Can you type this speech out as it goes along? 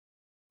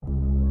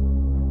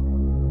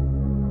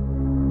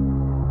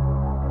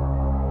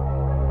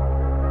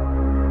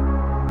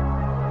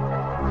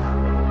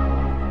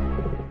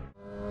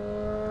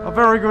A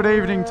very good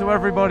evening to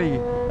everybody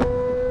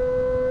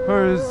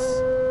who's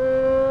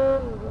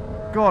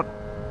got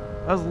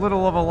as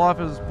little of a life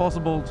as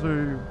possible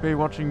to be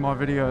watching my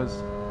videos.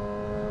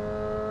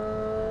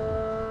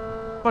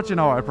 But you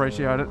know I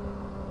appreciate it.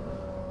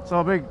 So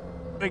a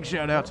big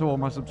shout out to all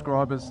my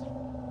subscribers.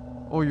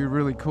 All you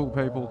really cool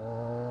people.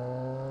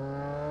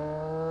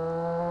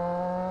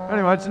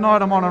 Anyway,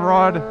 tonight I'm on a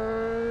ride.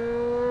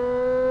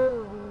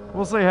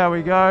 We'll see how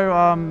we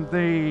go.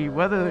 The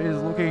weather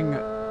is looking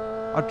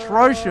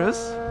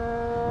atrocious,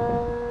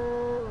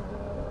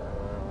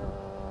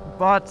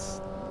 but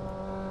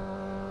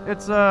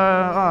it's it's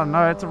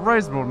a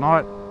reasonable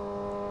night.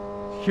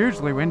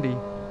 Hugely windy.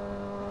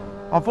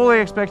 I'm fully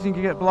expecting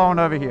to get blown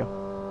over here.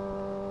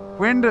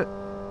 Wind,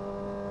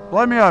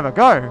 blow me over,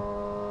 go!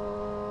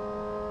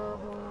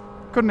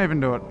 Couldn't even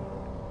do it.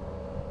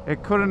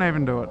 It couldn't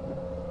even do it.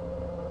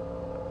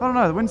 I don't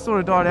know, the wind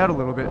sort of died out a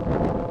little bit.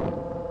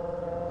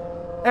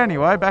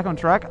 Anyway, back on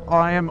track.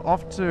 I am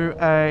off to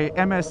a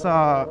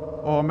MSR,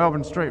 or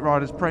Melbourne Street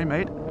Riders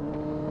pre-meet,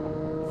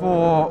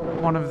 for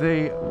one of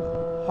the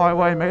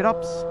highway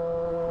meetups.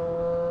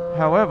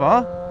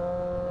 However,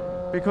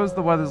 because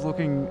the weather's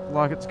looking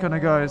like it's going to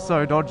go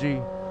so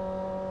dodgy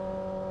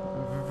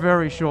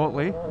very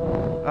shortly,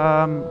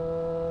 I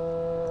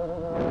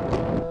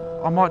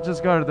might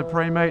just go to the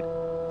pre-meet,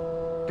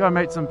 go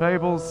meet some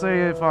people, see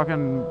if I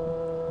can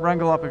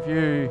wrangle up a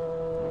few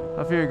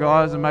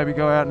guys and maybe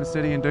go out in the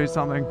city and do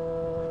something.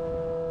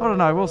 I don't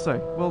know, we'll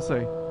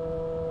see.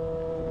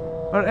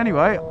 But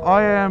anyway,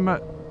 I am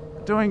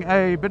doing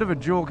a bit of a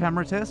dual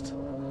camera test.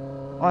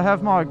 I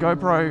have my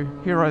GoPro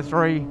Hero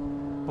 3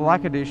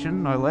 Black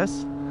Edition, no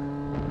less.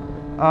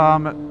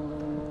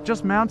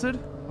 Just mounted,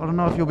 I don't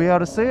know if you'll be able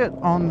to see it,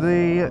 on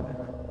the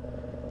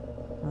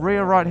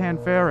rear right hand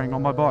fairing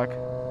on my bike.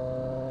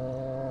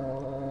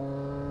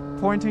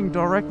 Pointing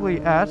directly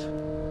at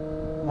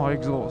my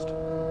exhaust.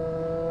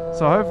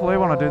 So hopefully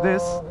when I do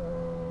this,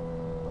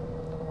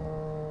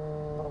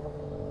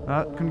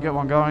 couldn't get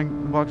one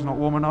going, the bike's not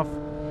warm enough.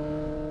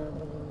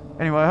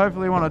 Anyway,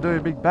 hopefully when I do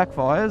big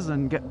backfires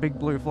and get big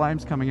blue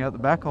flames coming out the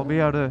back, I'll be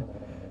able to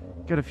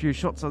get a few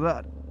shots of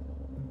that,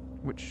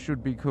 which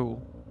should be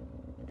cool.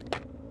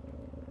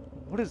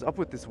 What is up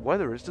with this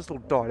weather? It's just all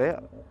died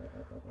out.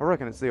 I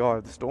reckon it's the eye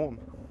of the storm.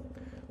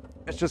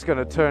 It's just going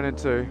to turn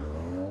into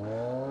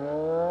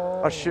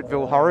a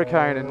shitville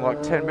hurricane in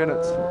like 10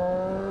 minutes.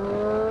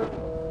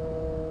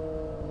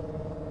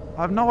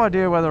 I have no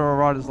idea whether a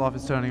rider's life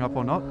is turning up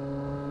or not.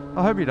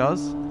 I hope he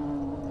does,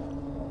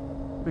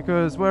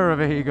 because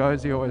wherever he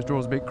goes he always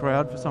draws a big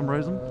crowd for some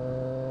reason.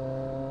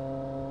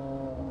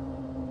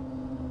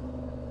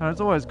 And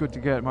it's always good to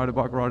get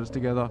motorbike riders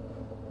together.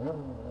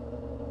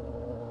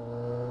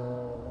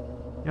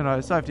 You know,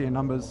 safety in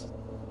numbers,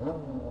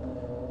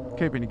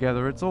 keeping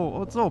together, it's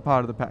all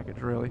part of the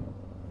package really.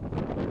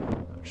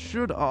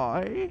 Should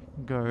I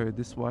go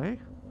this way,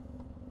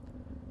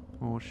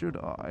 or should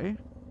I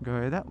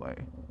go that way?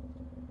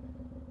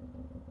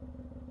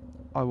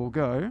 I will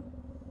go.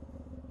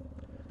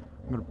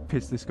 I'm gonna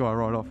piss this guy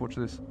right off, watch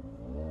this.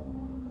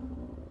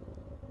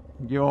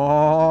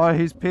 Yo,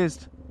 he's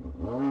pissed.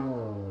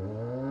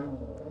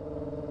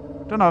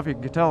 Don't know if you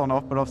can tell or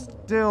not, but I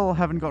still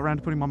haven't got around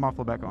to putting my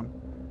muffler back on.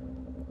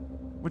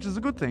 Which is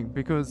a good thing,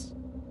 because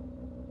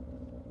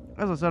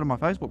as I said on my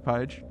Facebook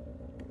page,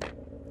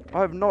 I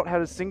have not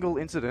had a single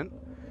incident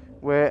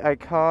where a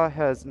car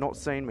has not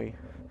seen me,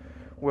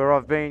 where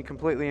I've been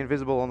completely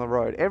invisible on the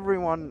road.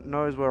 Everyone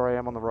knows where I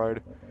am on the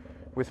road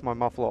with my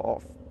muffler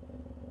off.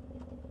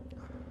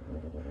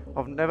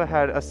 I've never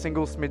had a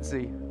single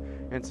smidsy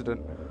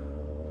incident.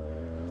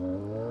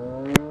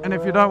 And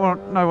if you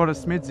don't know what a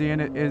smidsy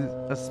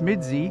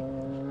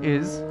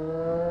is,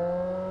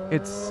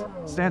 it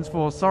stands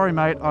for sorry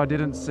mate, I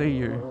didn't see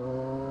you.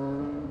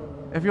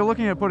 If you're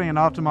looking at putting an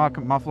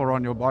aftermarket muffler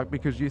on your bike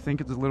because you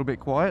think it's a little bit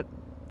quiet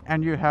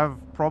and you have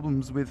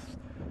problems with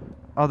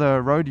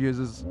other road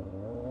users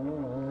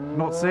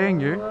not seeing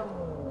you,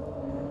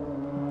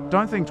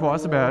 don't think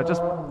twice about it.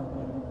 Just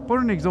put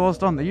an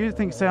exhaust on that you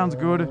think sounds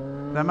good,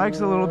 that makes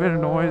a little bit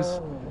of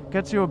noise,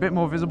 gets you a bit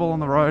more visible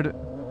on the road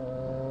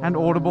and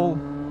audible,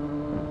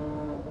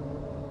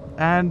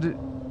 and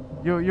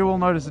you will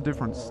notice a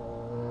difference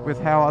with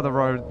how other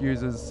road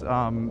users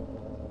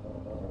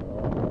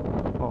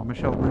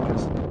Michelle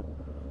Bridges.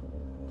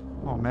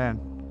 Oh man,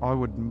 I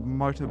would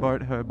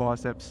motorboat her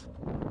biceps.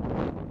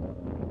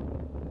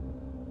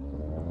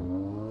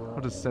 I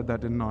just said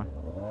that, didn't I?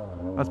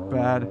 That's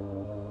bad.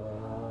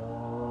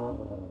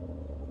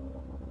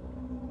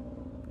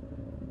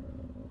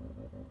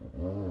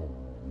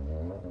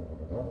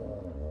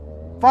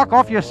 Fuck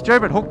off, you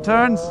stupid hook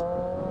turns!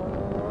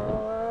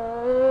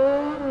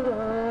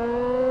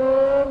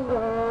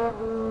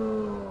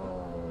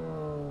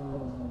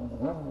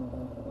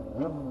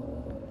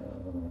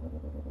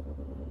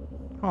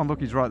 Oh,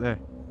 look, he's right there.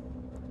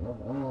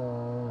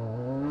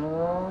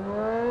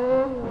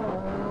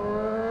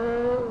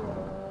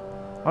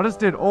 I just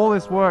did all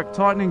this work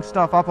tightening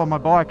stuff up on my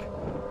bike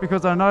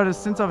because I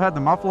noticed since I've had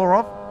the muffler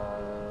off,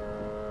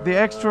 the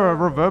extra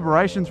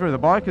reverberation through the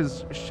bike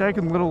is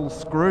shaking little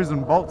screws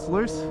and bolts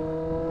loose.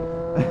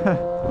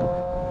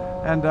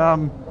 And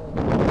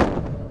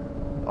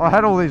I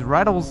had all these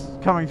rattles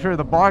coming through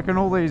the bike and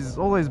all these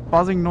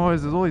buzzing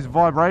noises, all these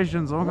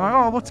vibrations. I'm going,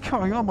 oh, what's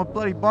going on? My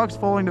bloody bike's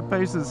falling to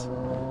pieces.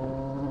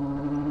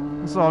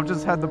 So I've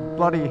just had the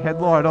bloody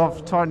headlight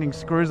off, tightening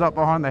screws up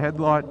behind the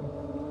headlight.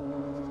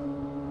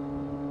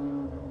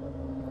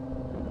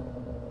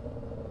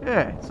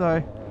 Yeah,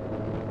 so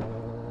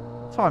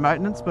it's high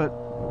maintenance, but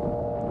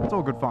it's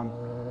all good fun.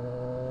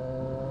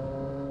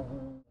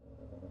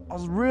 I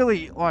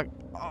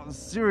was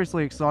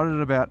seriously excited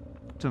about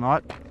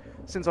tonight.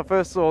 Since I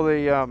first saw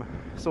the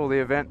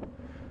event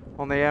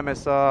on the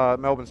MSR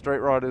Melbourne Street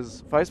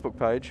Riders Facebook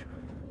page,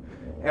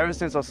 ever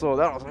since I saw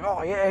that, I was like,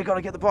 oh yeah, got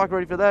to get the bike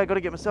ready for that. Got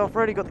to get myself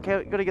ready. Got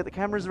to get the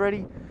cameras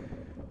ready.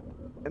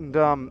 And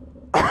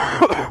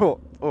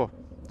oh,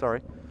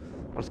 sorry,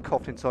 I just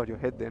coughed inside your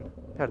head. Then,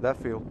 how did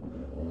that feel?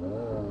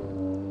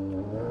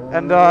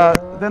 And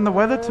then the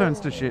weather turns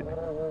to shit.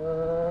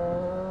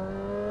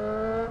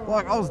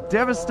 Like, I was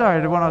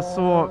devastated when I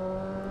saw,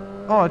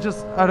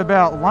 just at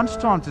about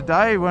lunchtime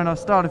today, when I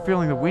started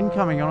feeling the wind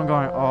coming on, I'm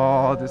going,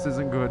 oh, this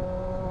isn't good.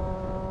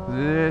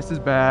 This is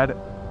bad.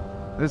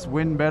 This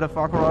wind better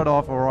fuck right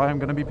off or I am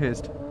going to be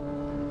pissed.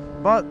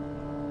 But,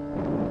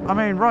 I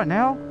mean, right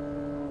now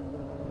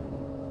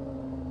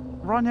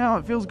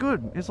it feels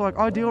good. It's like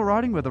ideal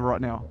riding weather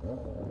right now.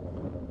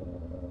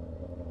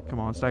 Come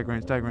on, stay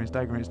green, stay green,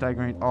 stay green, stay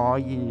green. Oh,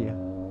 yeah.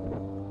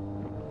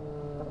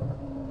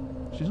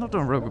 She's not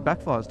doing real good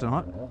backfires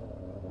tonight.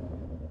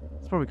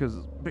 It's probably because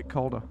it's a bit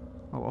colder.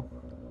 Oh well.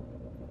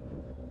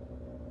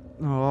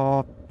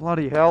 Oh,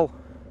 bloody hell.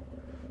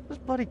 There's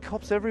bloody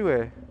cops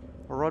everywhere.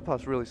 I ride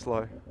past really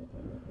slow.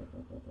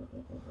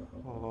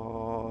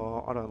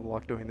 Oh, I don't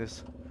like doing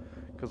this.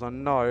 Because I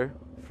know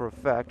for a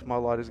fact my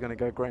light is going to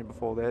go green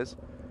before theirs.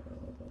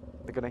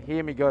 They're going to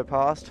hear me go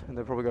past and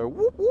they'll probably go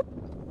whoop whoop.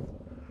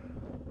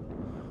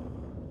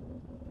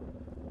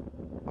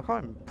 Like,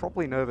 I'm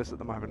properly nervous at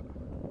the moment.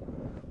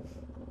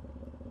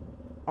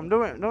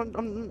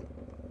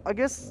 I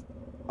guess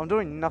I'm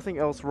doing nothing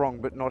else wrong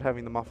but not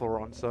having the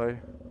muffler on, so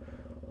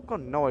I've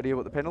got no idea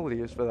what the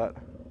penalty is for that.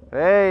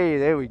 Hey,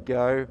 there we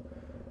go.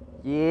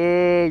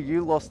 Yeah,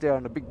 you lost out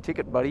on a big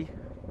ticket, buddy.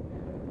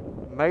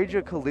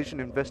 Major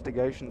Collision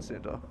Investigation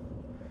Centre.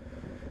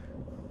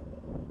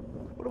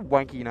 What a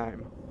wanky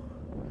name.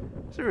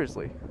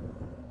 Seriously.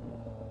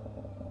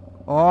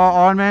 Oh,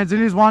 Iron Man's in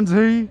his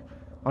onesie.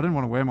 I didn't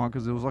want to wear mine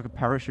because it was like a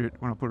parachute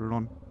when I put it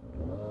on.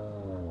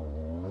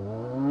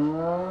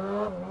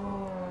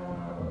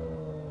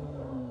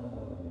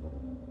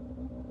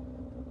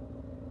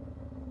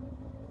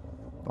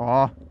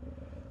 Oh,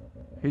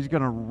 he's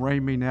going to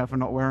ream me now for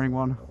not wearing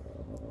one.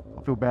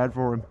 I feel bad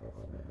for him.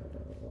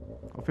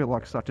 I feel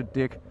like such a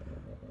dick.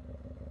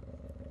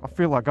 I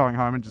feel like going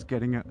home and just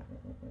getting it.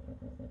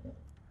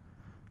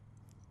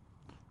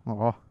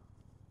 Oh.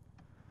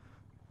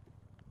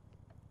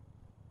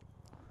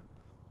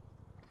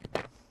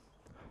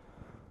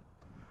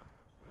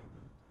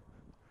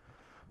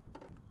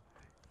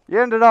 You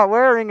ended up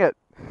wearing it.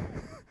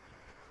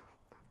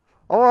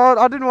 Oh,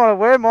 I didn't want to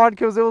wear mine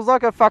because it was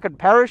like a fucking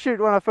parachute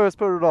when I first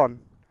put it on.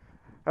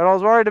 And I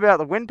was worried about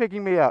the wind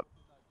picking me up.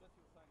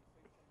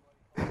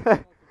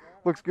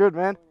 Looks good,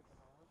 man.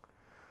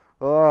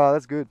 Oh,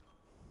 that's good.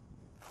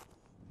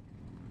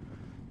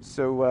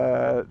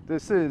 So,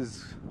 this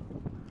is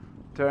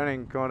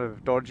turning kind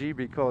of dodgy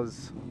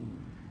because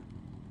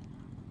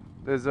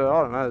there's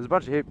there's a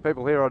bunch of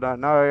people here I don't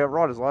know.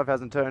 Rider's Life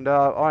hasn't turned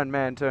up. Iron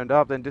Man turned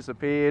up, then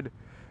disappeared.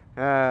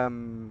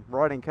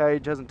 Riding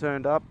Cage hasn't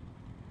turned up.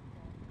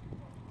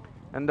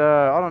 And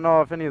I don't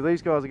know if any of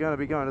these guys are going to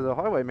be going to the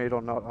highway meet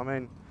or not. I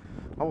mean,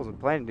 I wasn't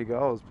planning to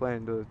go. I was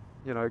planning to,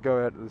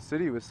 go out to the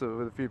city with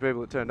a few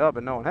people that turned up,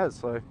 but no one has.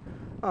 So,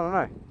 I don't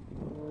know.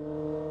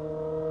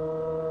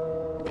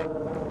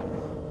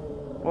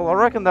 Well, I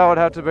reckon that would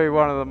have to be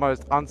one of the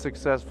most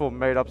unsuccessful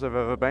meetups I've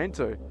ever been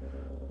to.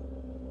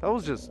 That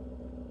was just,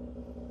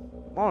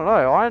 I don't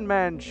know. Iron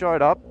Man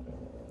showed up,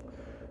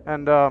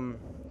 and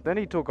then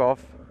he took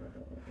off.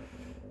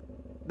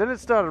 Then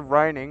it started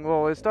raining.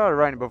 Well, it started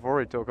raining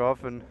before he took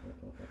off, and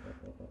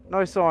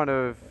no sign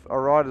of a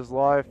Rider's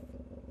Life,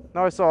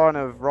 no sign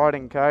of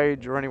Riding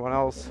Cage or anyone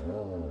else.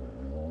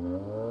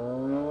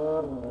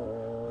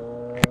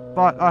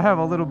 But I have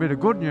a little bit of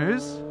good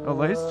news, at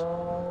least.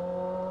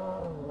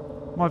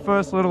 My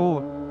first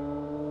little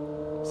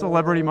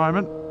celebrity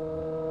moment.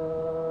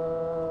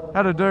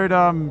 Had a dude,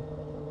 I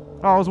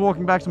was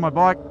walking back to my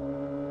bike.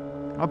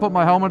 I put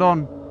my helmet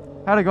on.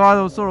 Had a guy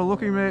that was sort of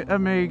looking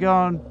at me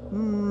going,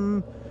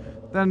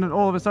 Then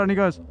all of a sudden he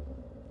goes,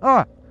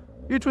 oh,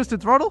 you Twysted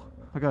Throttle?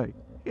 I go,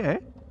 yeah.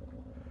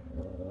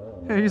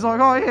 He's like,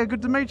 oh yeah,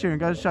 good to meet you, and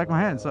goes to shake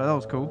my hand, so that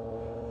was cool.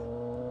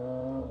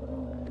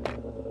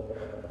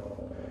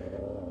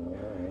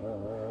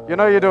 You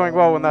know you're doing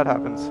well when that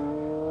happens.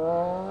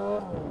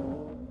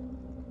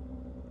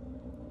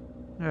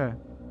 Yeah,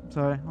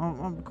 so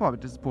I'm quite a bit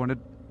disappointed.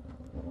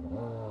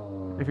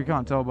 If you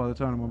can't tell by the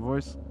tone of my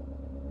voice.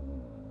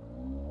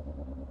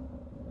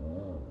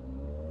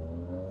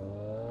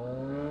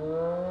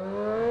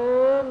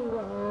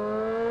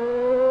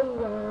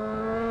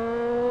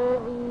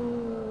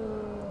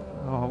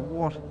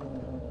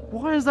 not.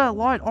 Why is that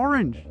light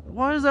orange?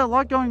 Why is that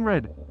light going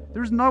red?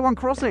 There's no one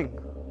crossing.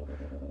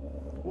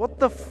 What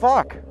the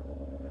fuck?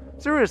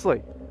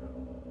 Seriously?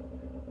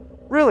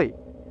 Really?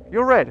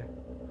 You're red.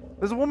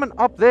 There's a woman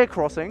up there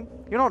crossing.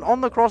 You're not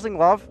on the crossing,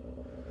 love.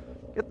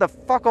 Get the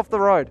fuck off the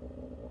road.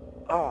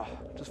 Oh,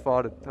 just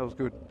farted. That was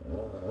good.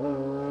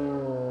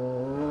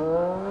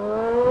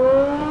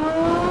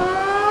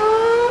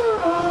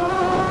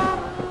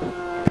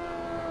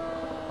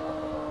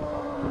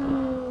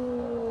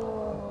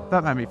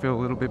 That made me feel a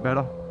little bit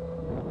better.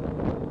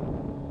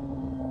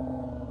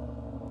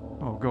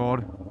 Oh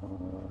God.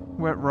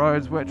 Wet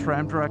roads, wet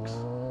tram tracks.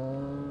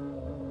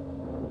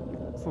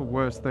 It's the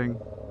worst thing.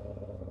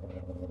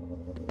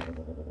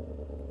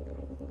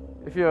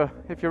 If you're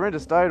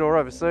interstate or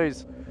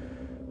overseas,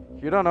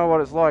 you don't know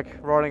what it's like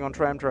riding on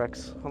tram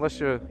tracks, unless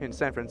you're in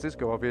San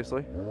Francisco,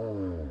 obviously.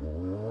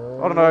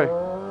 I don't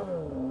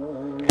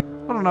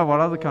know what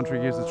other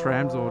country uses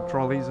trams or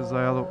trolleys, as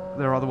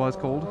they're otherwise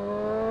called.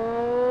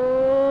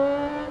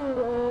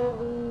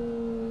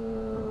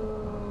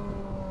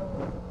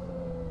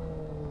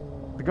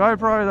 The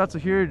GoPro, that's a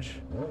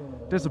huge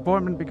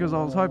disappointment because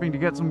I was hoping to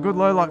get some good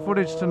low light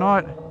footage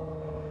tonight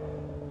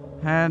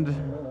and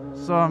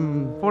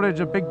some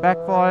footage of big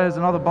backfires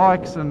and other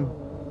bikes and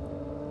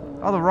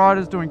other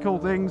riders doing cool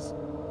things,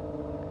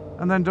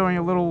 and then doing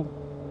a little,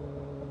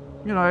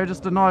 you know,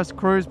 just a nice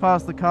cruise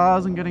past the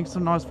cars and getting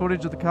some nice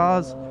footage of the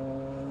cars.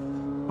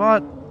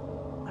 But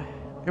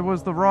it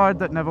was the ride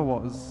that never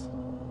was,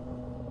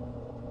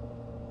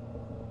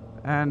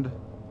 and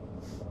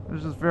it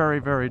was just very,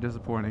 very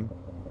disappointing.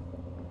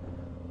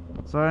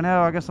 So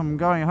now I guess I'm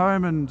going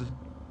home and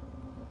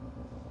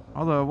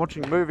either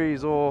watching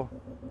movies or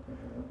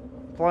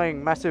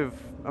playing massive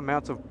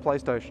amounts of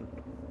PlayStation,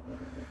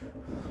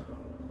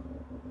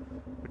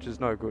 which is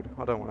no good.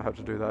 I don't want to have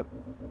to do that.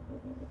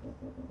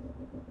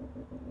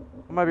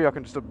 Or maybe I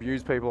can just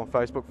abuse people on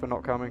Facebook for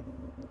not coming.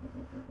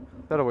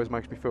 That always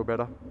makes me feel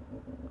better.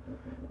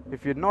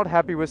 If you're not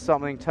happy with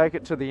something, take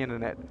it to the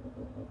internet.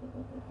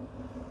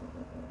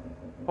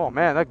 Oh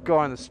man, that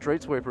guy in the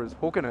street sweeper is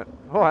hooking it.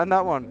 Oh, and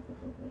that one.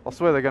 I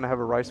swear they're going to have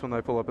a race when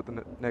they pull up at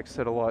the next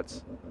set of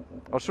lights.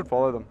 I should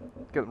follow them,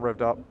 get them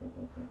revved up.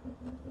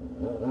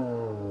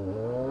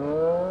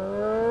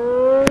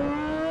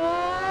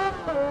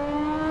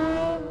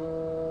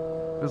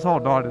 This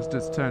whole night has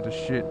just turned to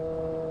shit.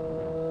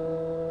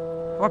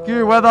 Fuck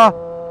you, weather!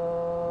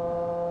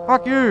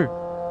 Fuck you!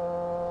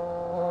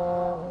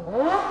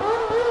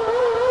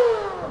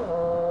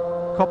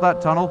 Cop that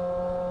tunnel,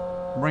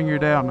 bring you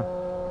down.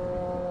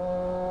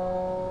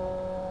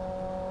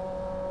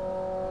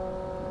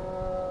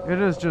 It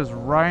is just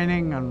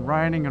raining and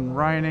raining and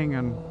raining,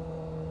 and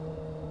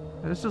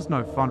it's just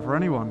no fun for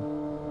anyone.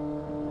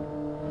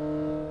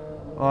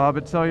 Oh,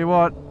 but tell you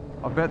what,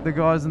 I bet the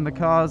guys in the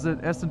cars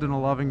at Essendon are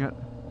loving it.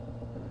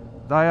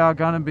 They are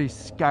going to be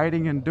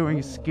skating and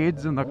doing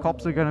skids, and the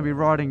cops are going to be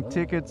writing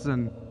tickets,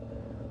 and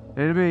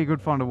it'll be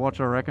good fun to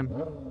watch, I reckon.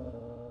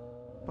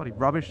 Bloody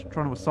rubbish,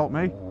 trying to assault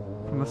me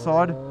from the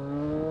side.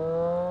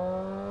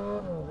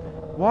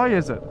 Why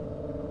is it?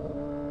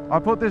 I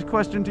put this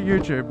question to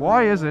YouTube.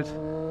 Why is it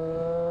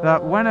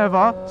that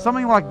whenever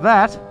something like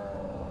that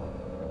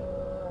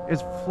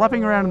is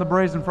flapping around in the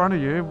breeze in front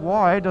of you,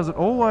 why does it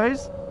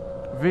always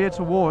veer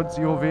towards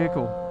your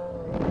vehicle?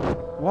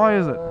 Why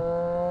is it?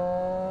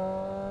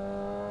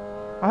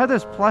 I had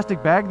this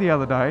plastic bag the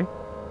other day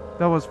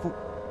that was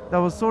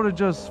sort of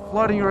just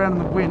floating around in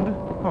the wind.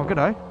 Oh,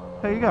 g'day.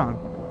 How you going?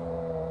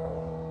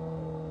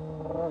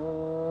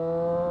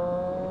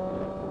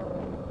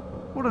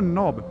 What a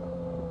knob.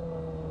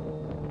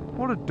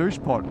 What a douche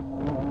pot.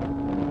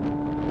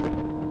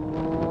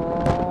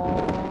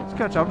 Let's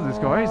catch up to this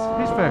guy.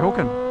 He's fair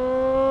hooking.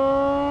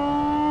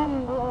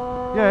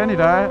 Yeah, any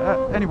day.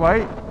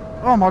 Anyway.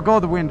 Oh my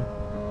god, the wind.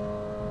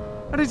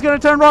 And he's going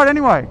to turn right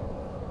anyway.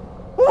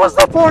 What was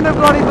the point of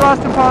bloody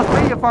blasting past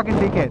me, you fucking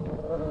dickhead?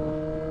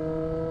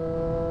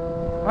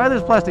 I had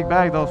this plastic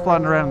bag that was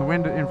floating around in the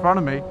wind in front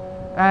of me,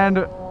 and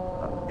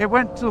it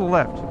went to the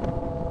left.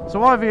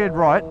 So I veered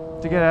right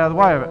to get out of the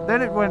way of it.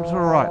 Then it went to the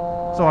right.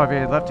 So I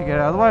veered left to get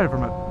out of the way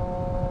from it.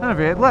 Then I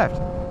veered left.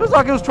 It was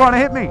like it was trying to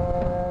hit me.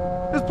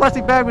 This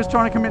plastic bag was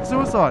trying to commit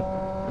suicide.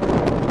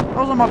 I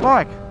was on my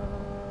bike.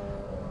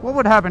 What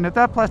would happen if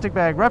that plastic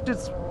bag wrapped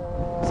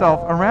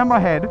itself around my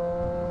head,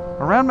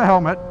 around my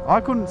helmet, I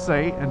couldn't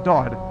see, and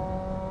died?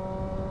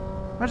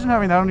 Imagine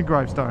having that on your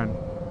gravestone.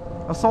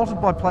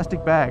 Assaulted by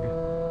plastic bag.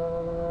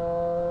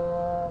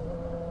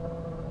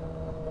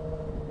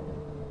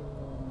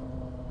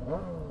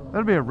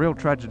 That'd be a real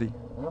tragedy.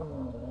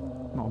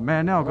 Oh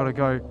man, now I've got to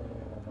go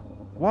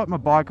wipe my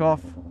bike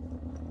off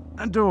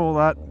and do all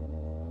that.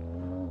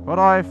 But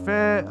I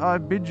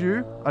bid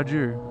you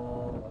adieu.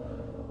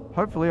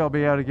 Hopefully I'll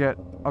be able to get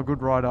a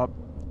good ride up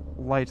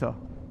later,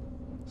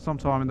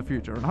 sometime in the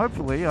future. And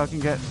hopefully I can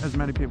get as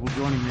many people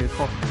joining me as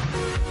possible.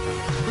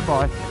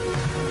 Goodbye.